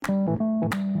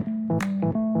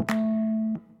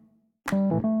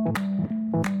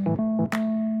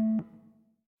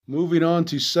moving on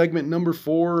to segment number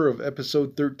 4 of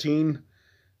episode 13.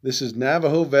 This is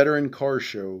Navajo Veteran Car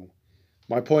Show.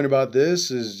 My point about this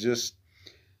is just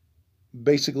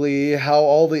basically how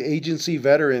all the agency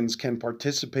veterans can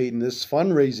participate in this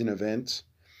fundraising event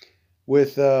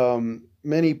with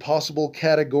many possible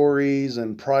categories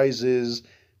and prizes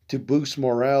to boost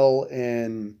morale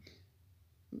and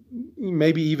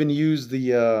maybe even use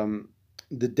the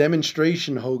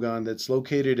demonstration Hogan that's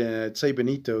located at Tsé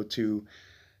Boníto to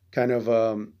kind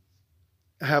of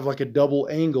have like a double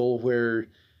angle where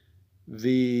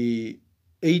the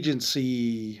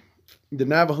agency, the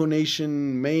Navajo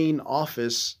Nation main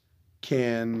office,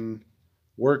 can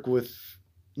work with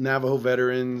Navajo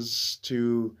veterans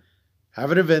to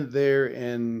have an event there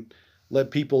and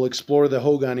let people explore the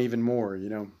Hogan even more,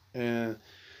 And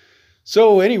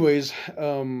so, anyways,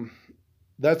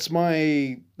 that's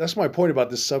my point about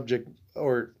this subject,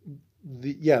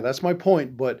 that's my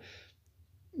point. But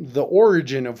the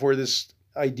origin of where this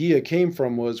idea came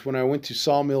from was when I went to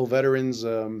Sawmill Veterans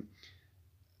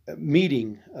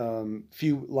meeting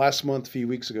last month, a few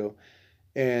weeks ago,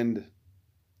 and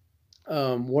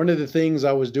one of the things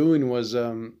I was doing was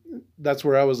that's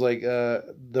where I was like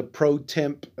the pro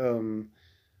temp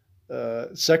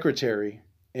secretary,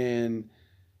 and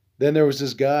then there was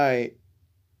this guy.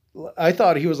 I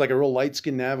thought he was like a real light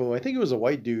skinned Navajo. I think he was a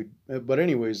white dude, but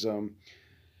anyways,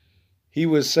 he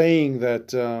was saying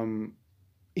that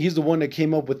he's the one that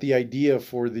came up with the idea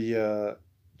for the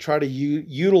try to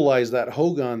utilize that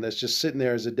Hogan that's just sitting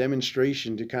there as a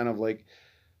demonstration to kind of like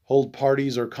hold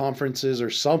parties or conferences or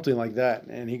something like that.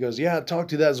 And he goes, "Yeah, talk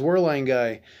to that Zwerline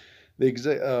guy,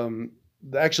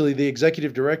 actually the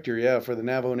executive director, for the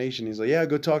Navajo Nation." He's like, "Yeah,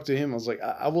 go talk to him." I was like,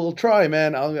 I will try,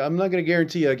 man. I'm not going to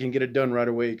guarantee I can get it done right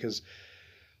away because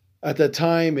at that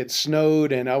time it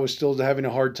snowed and I was still having a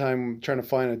hard time trying to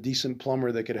find a decent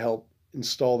plumber that could help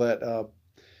install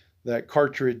that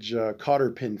cartridge cotter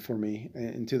pin for me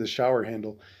into the shower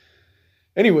handle.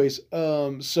 Anyways,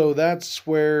 so that's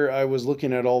where I was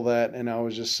looking at all that, and I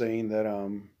was just saying that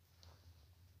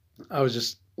I was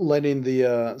just letting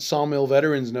the Sawmill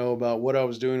veterans know about what I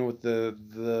was doing with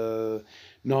the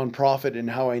nonprofit and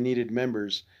how I needed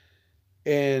members.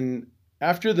 And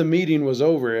after the meeting was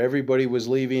over, everybody was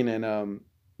leaving, and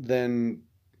then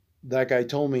that guy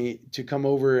told me to come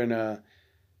over and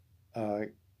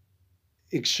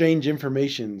exchange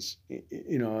informations,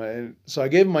 And so I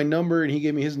gave him my number, and he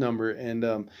gave me his number. And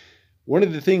one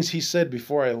of the things he said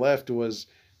before I left was,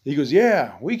 he goes,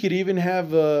 "Yeah, we could even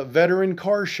have a veteran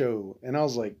car show." And I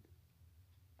was like,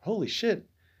 "Holy shit!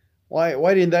 Why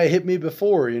didn't that hit me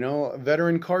before? A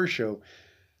veteran car show."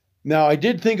 Now I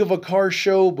did think of a car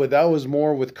show, but that was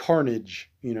more with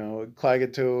carnage.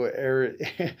 Klagetoh area,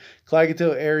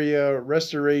 Klagetoh area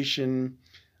restoration,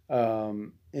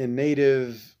 and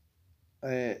native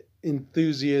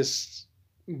enthusiasts,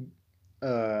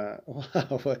 uh,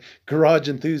 garage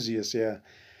enthusiasts,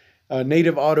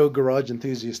 native auto garage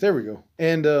enthusiasts. There we go.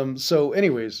 And so,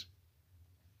 anyways,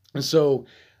 so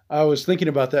I was thinking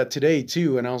about that today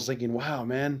too, and I was thinking, wow,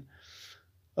 man.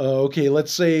 Okay,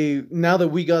 let's say now that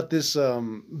we got this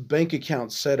bank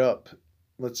account set up,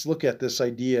 let's look at this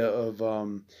idea of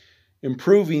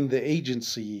improving the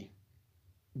agency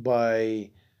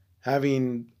by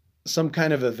having some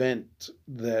kind of event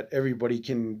that everybody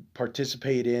can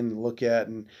participate in, look at,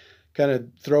 and kind of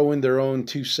throw in their own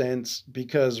 2 cents.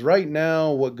 Because right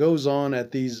now, what goes on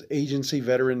at these agency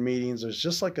veteran meetings, there's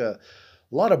just like a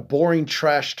lot of boring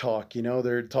trash talk.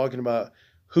 They're talking about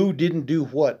who didn't do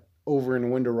what over in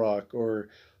Window Rock, or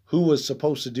who was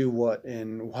supposed to do what,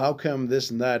 and how come this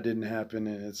and that didn't happen.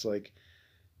 And it's like,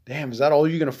 damn, is that all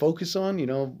you're going to focus on?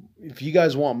 If you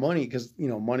guys want money, because,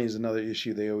 money is another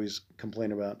issue they always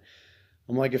complain about.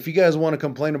 I'm like, if you guys want to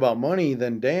complain about money,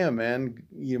 then damn, man,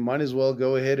 you might as well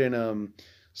go ahead and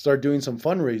start doing some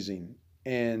fundraising.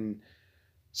 And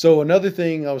so another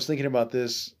thing I was thinking about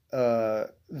this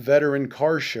veteran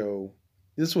car show,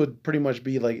 this would pretty much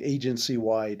be like agency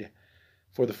wide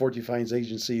for the Fort Defiance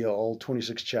Agency, all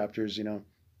 26 chapters.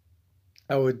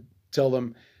 I would tell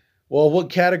them, well, what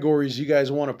categories you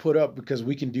guys want to put up, because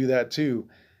we can do that too.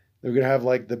 They're going to have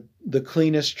like the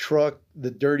cleanest truck,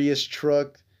 the dirtiest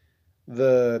truck,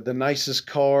 the nicest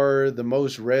car, the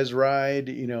most res ride,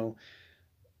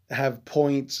 have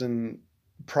points and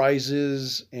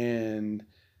prizes, and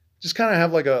just kind of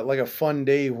have like a fun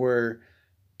day where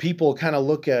people kind of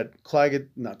look at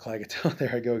not Klagetoh,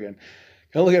 there I go again.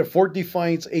 Kind of look at Fort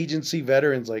Defiance Agency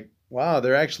veterans like, wow,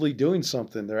 they're actually doing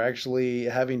something. They're actually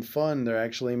having fun. They're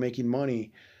actually making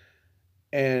money.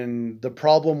 And the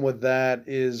problem with that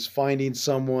is finding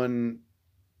someone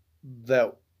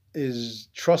that is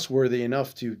trustworthy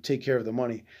enough to take care of the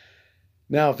money.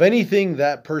 Now, if anything,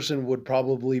 that person would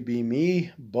probably be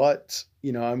me, but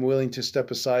I'm willing to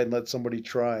step aside and let somebody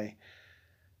try.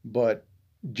 But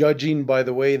judging by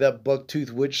the way that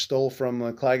bucktooth witch stole from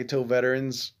the Klagetoh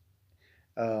veterans,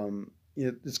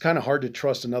 it's kind of hard to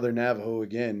trust another Navajo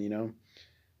again.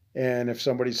 And if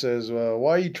somebody says, well,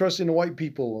 why are you trusting the white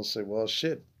people? I'll say, well,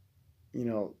 shit, you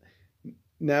know,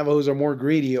 Navajos are more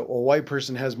greedy. A white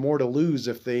person has more to lose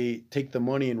if they take the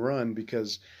money and run,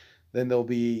 because then they'll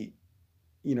be,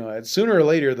 sooner or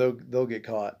later they'll get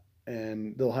caught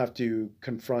and they'll have to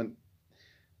confront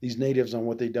these natives on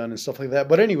what they've done and stuff like that.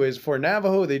 But anyways, for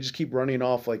Navajo, they just keep running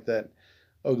off like that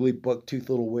ugly bucktooth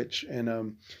little witch.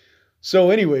 And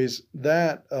so anyways,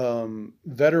 that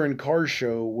veteran car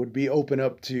show would be open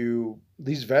up to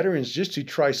these veterans just to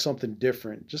try something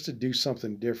different, just to do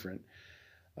something different.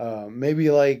 Maybe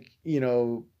like,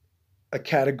 a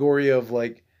category of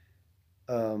like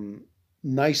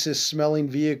nicest smelling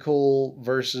vehicle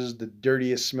versus the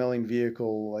dirtiest smelling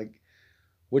vehicle. Like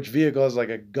which vehicle has like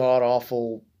a god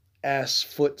awful ass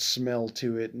foot smell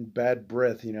to it and bad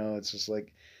breath. It's just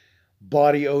like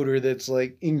body odor that's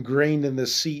like ingrained in the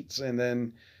seats, and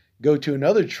then go to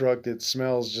another truck that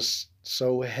smells just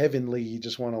so heavenly you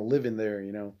just want to live in there.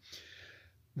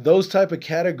 Those type of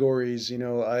categories.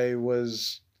 I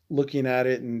was looking at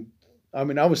it, and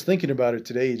I was thinking about it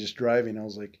today just driving. I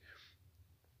was like,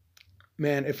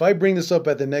 man, if I bring this up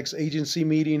at the next agency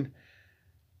meeting,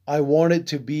 I want it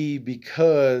to be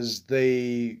because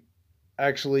they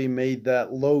actually made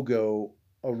that logo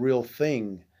a real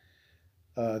thing.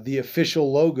 The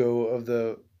official logo of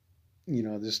the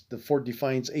Fort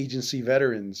Defiance Agency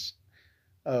Veterans.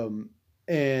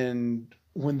 And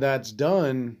when that's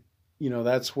done,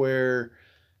 that's where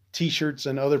t-shirts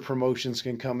and other promotions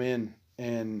can come in.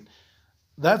 And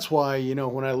that's why,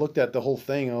 when I looked at the whole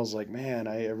thing, I was like, man,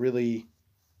 I really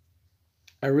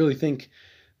think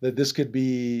that this could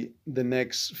be the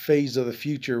next phase of the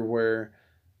future where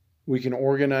we can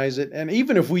organize it. And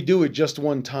even if we do it just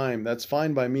one time, that's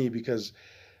fine by me, because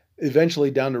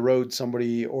eventually down the road,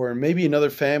 somebody or maybe another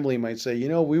family might say,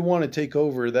 we want to take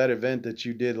over that event that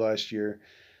you did last year.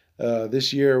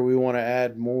 This year we want to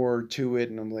add more to it.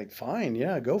 And I'm like, fine,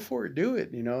 yeah, go for it. Do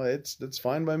it. That's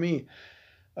fine by me.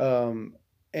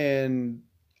 And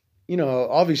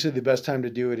obviously the best time to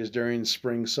do it is during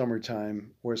spring,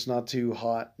 summertime, where it's not too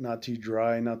hot, not too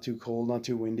dry, not too cold, not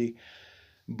too windy.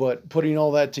 But putting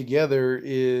all that together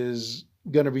is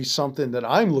going to be something that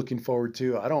I'm looking forward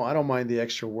to. I don't mind the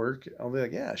extra work. I'll be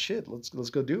like, yeah, shit, let's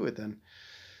go do it then.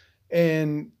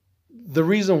 And the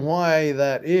reason why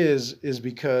that is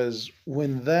because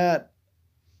when that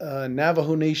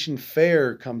Navajo Nation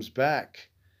Fair comes back,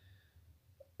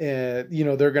 they're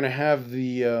going to have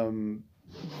the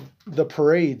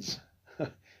parades,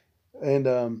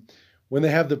 and when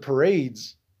they have the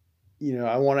parades,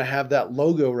 I want to have that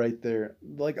logo right there.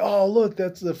 Like, oh, look,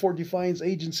 that's the Fort Defiance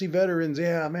Agency Veterans.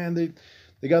 Yeah, man, they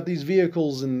got these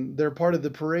vehicles and they're part of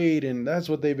the parade, and that's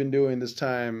what they've been doing this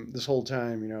whole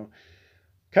time.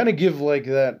 Kind of give like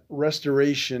that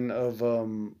restoration of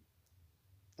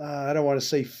I don't want to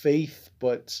say faith,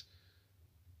 but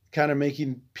kind of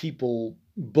making people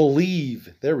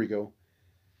believe. There we go.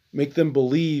 Make them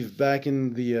believe back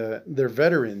in their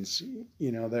veterans.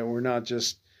 That we're not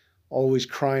just always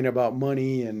crying about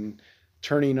money and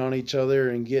turning on each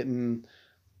other and getting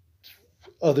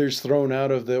others thrown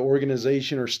out of the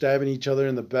organization, or stabbing each other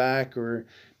in the back, or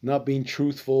not being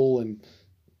truthful and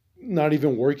not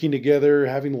even working together,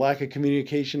 having lack of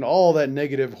communication, all that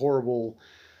negative, horrible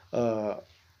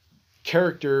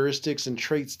characteristics and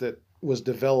traits that was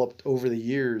developed over the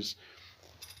years,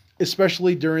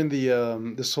 especially during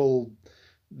this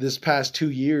past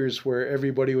 2 years where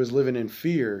everybody was living in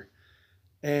fear.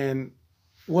 And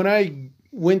when I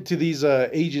went to these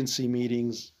agency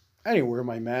meetings, I didn't wear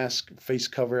my mask, face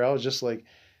cover. I was just like,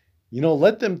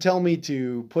 let them tell me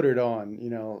to put it on,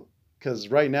 because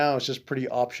right now it's just pretty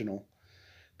optional,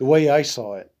 the way I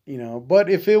saw it, But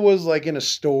if it was like in a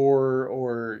store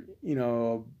or,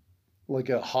 like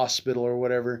a hospital or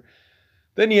whatever,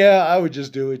 then yeah, I would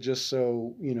just do it just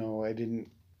so, I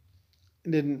didn't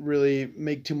really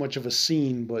make too much of a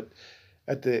scene. But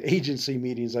at the agency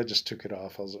meetings, I just took it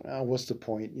off. I was like, oh, what's the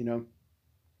point,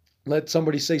 Let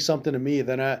somebody say something to me,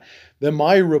 then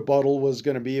my rebuttal was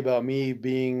going to be about me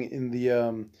being in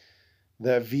the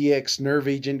VX nerve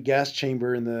agent gas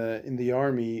chamber in the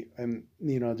Army, and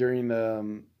during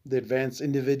the advanced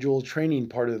individual training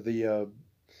part of the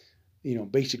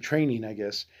basic training, I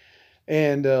guess.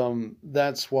 And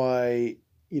that's why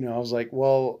I was like,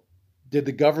 well, did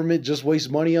the government just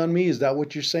waste money on me? Is that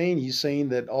what you're saying? You saying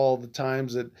that all the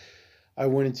times that I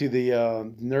went into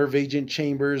the nerve agent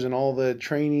chambers and all the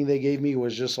training they gave me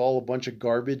was just all a bunch of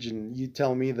garbage, and you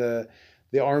tell me the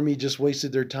army just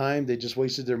wasted their time, they just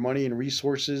wasted their money and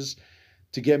resources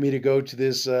to get me to go to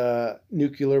this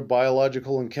nuclear,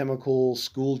 biological, and chemical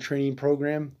school training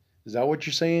program? Is that what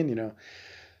you're saying?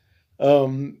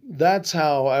 That's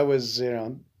how I was.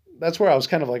 That's where I was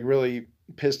kind of like really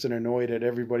pissed and annoyed at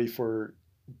everybody for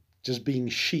just being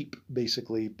sheep,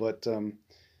 basically. But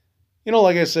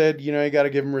like I said, you got to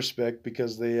give them respect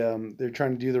because they're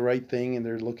trying to do the right thing and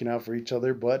they're looking out for each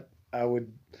other. But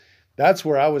that's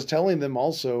where I was telling them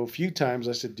also a few times.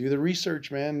 I said, do the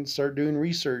research, man. Start doing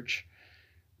research.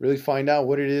 Really find out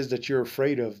what it is that you're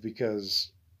afraid of,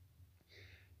 because,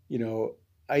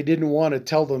 I didn't want to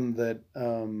tell them that,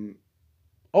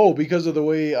 because of the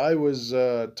way I was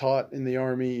taught in the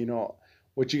army,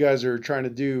 what you guys are trying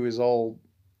to do is all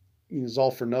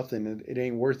for nothing. It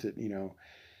ain't worth it,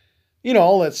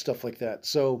 all that stuff like that.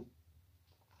 So,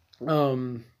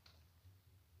 when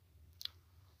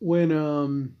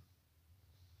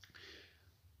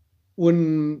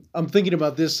I'm thinking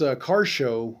about this car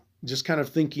show, just kind of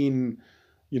thinking,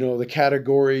 the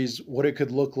categories, what it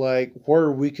could look like,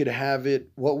 where we could have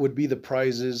it, what would be the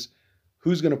prizes,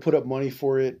 who's going to put up money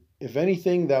for it. If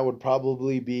anything, that would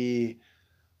probably be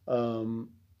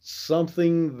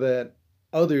something that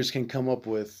others can come up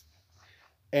with.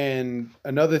 And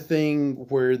another thing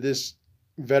where this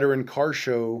veteran car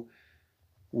show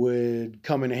would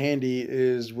come in handy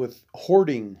is with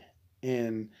hoarding.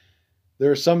 And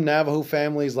there are some Navajo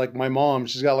families, like my mom,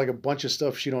 she's got like a bunch of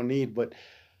stuff she don't need, but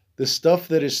the stuff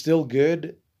that is still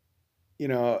good,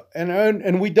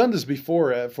 and we've done this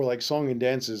before for like song and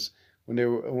dances when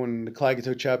the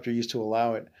Klagetoh chapter used to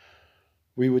allow it.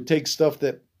 We would take stuff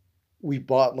that we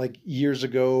bought like years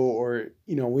ago, or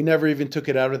we never even took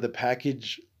it out of the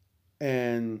package,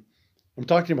 and I'm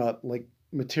talking about like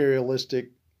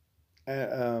materialistic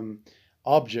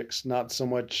objects, not so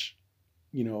much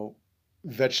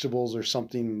vegetables or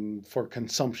something for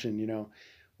consumption,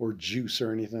 or juice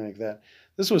or anything like that.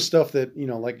 This was stuff that,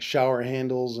 like shower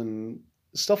handles and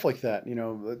stuff like that,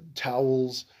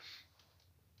 towels.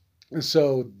 And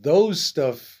so those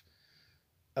stuff,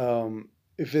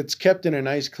 if it's kept in a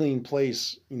nice, clean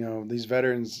place, these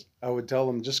veterans, I would tell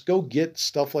them, just go get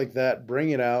stuff like that,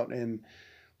 bring it out, and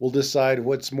we'll decide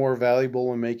what's more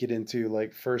valuable and make it into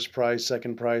like first prize,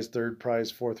 second prize, third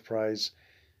prize, fourth prize,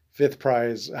 fifth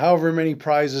prize, however many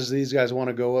prizes these guys want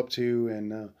to go up to.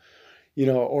 And,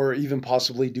 or even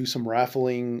possibly do some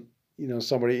raffling.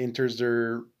 Somebody enters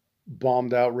their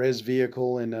bombed out res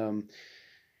vehicle, and,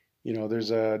 there's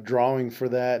a drawing for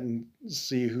that, and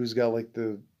see who's got like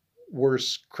the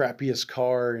worst, crappiest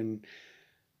car. And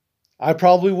I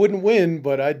probably wouldn't win,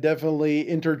 but I'd definitely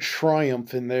enter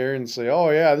triumph in there and say,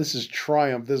 oh yeah, this is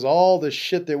triumph. This is all the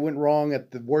shit that went wrong at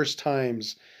the worst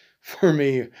times for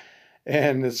me.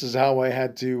 And this is how I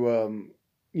had to,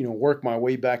 work my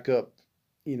way back up,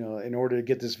 in order to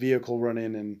get this vehicle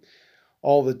running, and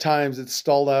all the times it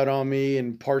stalled out on me,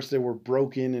 and parts that were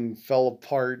broken and fell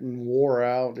apart and wore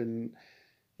out, and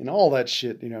all that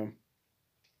shit, And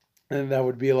that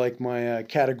would be like my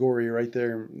category right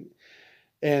there.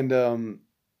 And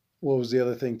what was the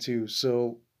other thing too?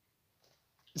 So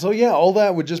yeah, all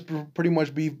that would just pretty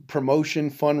much be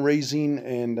promotion, fundraising,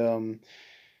 and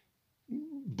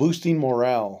boosting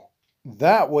morale.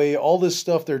 That way, all this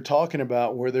stuff they're talking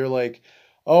about, where they're like,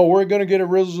 oh, we're going to get a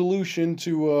resolution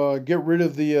to get rid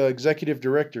of the executive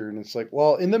director. And it's like,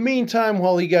 well, in the meantime,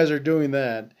 while you guys are doing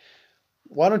that,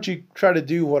 why don't you try to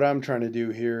do what I'm trying to do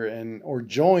here, or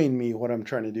join me what I'm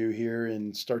trying to do here,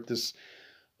 and start this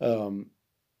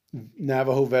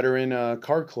Navajo Veteran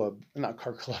Car Club, not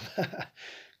car club,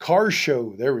 car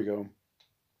show. There we go.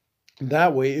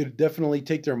 That way, it'd definitely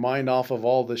take their mind off of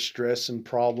all the stress and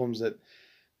problems that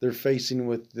they're facing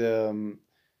with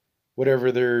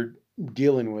whatever they're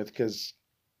dealing with. Because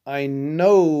I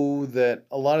know that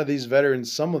a lot of these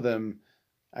veterans, some of them,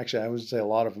 actually, I would say a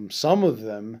lot of them, some of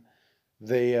them,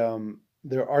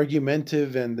 they're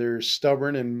argumentative and they're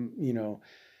stubborn, and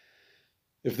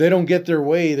if they don't get their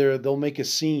way, they'll make a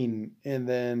scene, and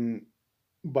then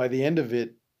by the end of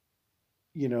it,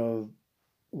 whoever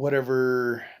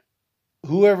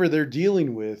they're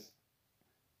dealing with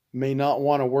may not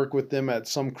want to work with them at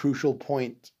some crucial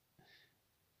point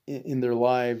in their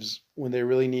lives when they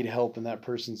really need help, and that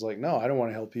person's like, no, I don't want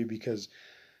to help you because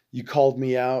you called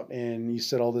me out and you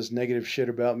said all this negative shit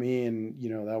about me, and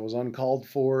that was uncalled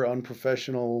for,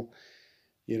 unprofessional.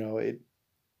 It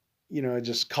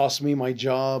just cost me my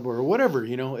job or whatever.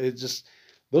 It just,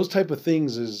 those type of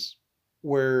things is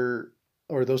where,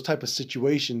 or those type of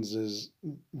situations is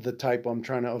the type I'm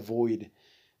trying to avoid.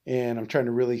 And I'm trying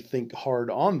to really think hard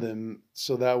on them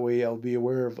so that way I'll be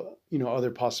aware of,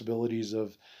 other possibilities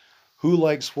of who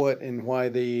likes what and why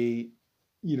they,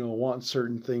 want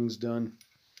certain things done.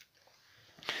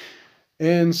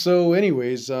 And so,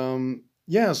 anyways,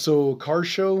 yeah, so car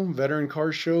show, veteran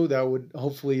car show, that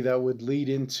would lead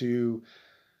into,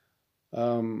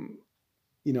 um,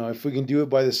 if we can do it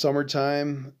by the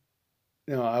summertime,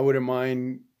 I wouldn't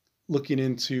mind looking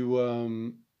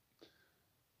into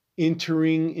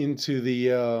entering into the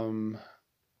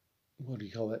what do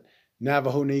you call it,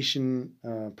 Navajo Nation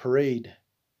parade.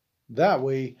 That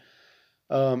way,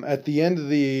 at the end of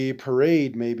the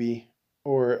parade, maybe,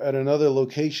 or at another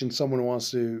location someone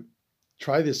wants to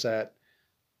try this at,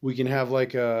 we can have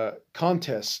like a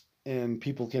contest and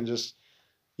people can just,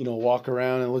 walk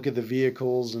around and look at the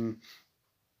vehicles and,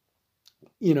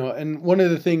 and one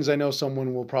of the things I know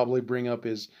someone will probably bring up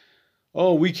is,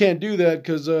 oh, we can't do that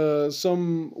because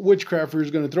some witchcrafter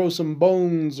is going to throw some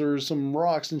bones or some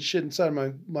rocks and shit inside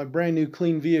my brand new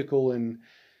clean vehicle and,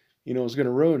 it's going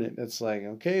to ruin it. It's like,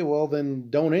 okay, well, then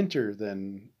don't enter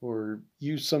then, or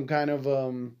use some kind of,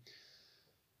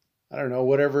 I don't know,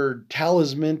 whatever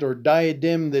talisman or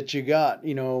diadem that you got,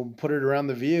 put it around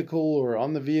the vehicle or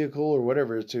on the vehicle or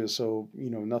whatever too. So,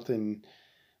 nothing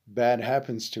bad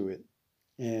happens to it.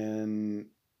 And,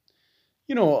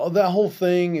 that whole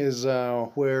thing is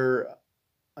where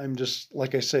I'm just,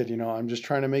 like I said, I'm just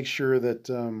trying to make sure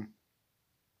that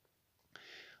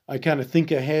I kind of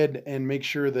think ahead and make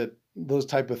sure that those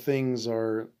type of things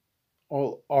are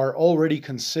already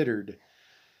considered.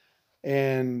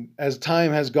 And as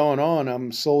time has gone on,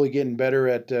 I'm slowly getting better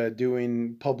at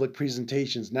doing public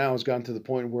presentations. Now it's gotten to the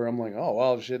point where I'm like, oh,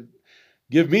 well, shit,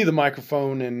 give me the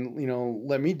microphone and,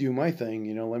 let me do my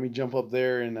thing. Let me jump up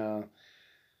there and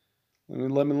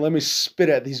let me spit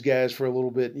at these guys for a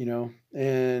little bit,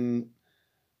 and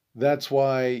that's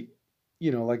why,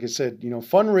 like I said,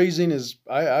 fundraising is,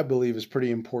 I believe is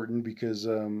pretty important because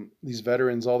these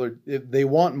veterans, they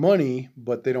want money,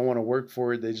 but they don't want to work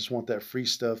for it. They just want that free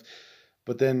stuff.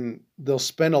 But then they'll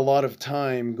spend a lot of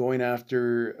time going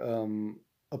after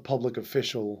a public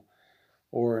official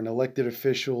or an elected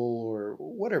official or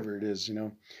whatever it is,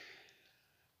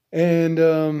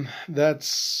 and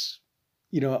that's,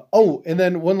 oh, and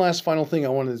then one last final thing I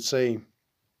wanted to say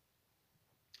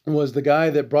was the guy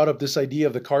that brought up this idea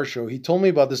of the car show. He told me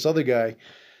about this other guy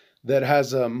that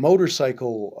has a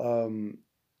motorcycle.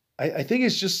 I think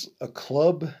it's just a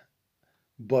club,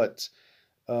 but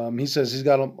he says he's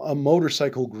got a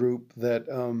motorcycle group that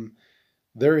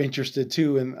they're interested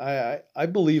too. And I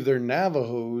believe they're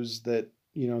Navajos that,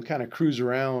 kind of cruise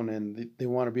around and they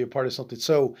want to be a part of something.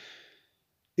 So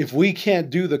if we can't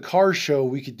do the car show,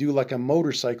 we could do like a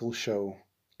motorcycle show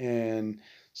and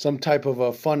some type of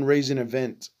a fundraising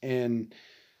event. And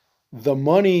the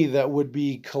money that would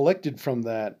be collected from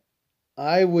that,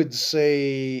 I would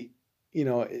say,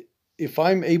 if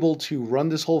I'm able to run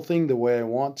this whole thing the way I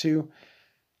want to,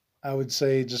 I would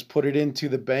say just put it into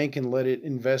the bank and let it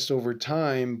invest over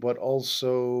time, but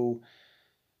also,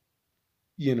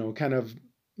 kind of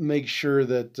make sure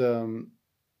that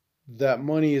that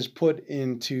money is put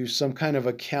into some kind of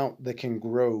account that can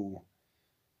grow,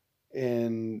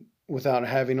 and without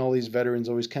having all these veterans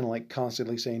always kind of like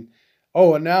constantly saying,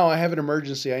 oh, and now I have an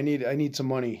emergency, I need some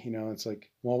money. It's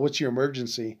like, well, what's your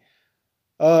emergency?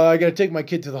 I got to take my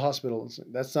kid to the hospital. It's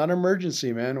like, that's not an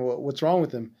emergency, man. What's wrong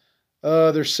with them?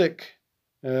 They're sick,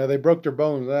 they broke their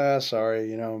bones.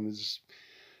 Sorry.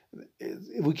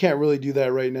 We can't really do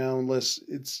that right now unless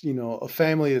it's, a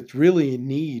family that's really in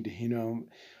need,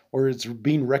 or it's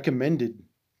being recommended,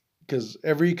 because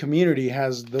every community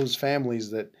has those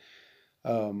families that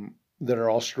that are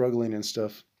all struggling and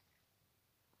stuff.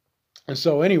 And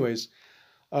so, anyways,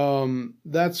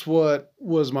 that's what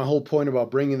was my whole point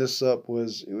about bringing this up.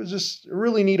 Was it was just a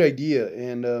really neat idea,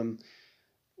 and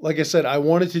like I said, I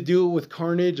wanted to do it with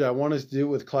Carnage. I wanted to do it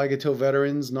with Klagetoh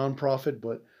Veterans nonprofit,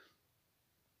 but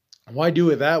why do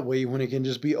it that way when it can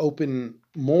just be open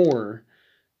more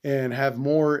and have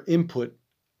more input?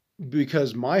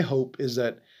 Because my hope is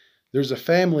that there's a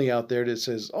family out there that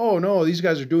says, oh no, these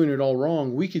guys are doing it all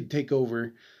wrong. We could take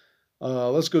over.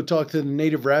 Let's go talk to the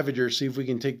native Ravager, see if we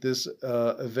can take this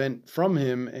event from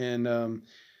him and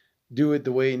do it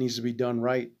the way it needs to be done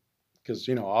right. Because,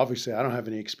 obviously I don't have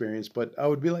any experience, but I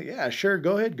would be like, yeah, sure,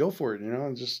 go ahead, go for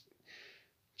it. Just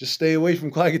stay away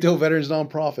from Klagetoh Veterans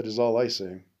Nonprofit is all I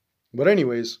say. But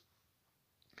anyways,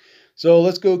 so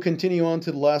let's go continue on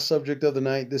to the last subject of the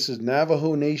night. This is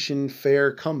Navajo Nation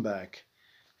Fair Comeback.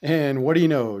 And what do you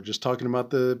know? Just talking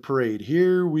about the parade.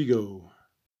 Here we go.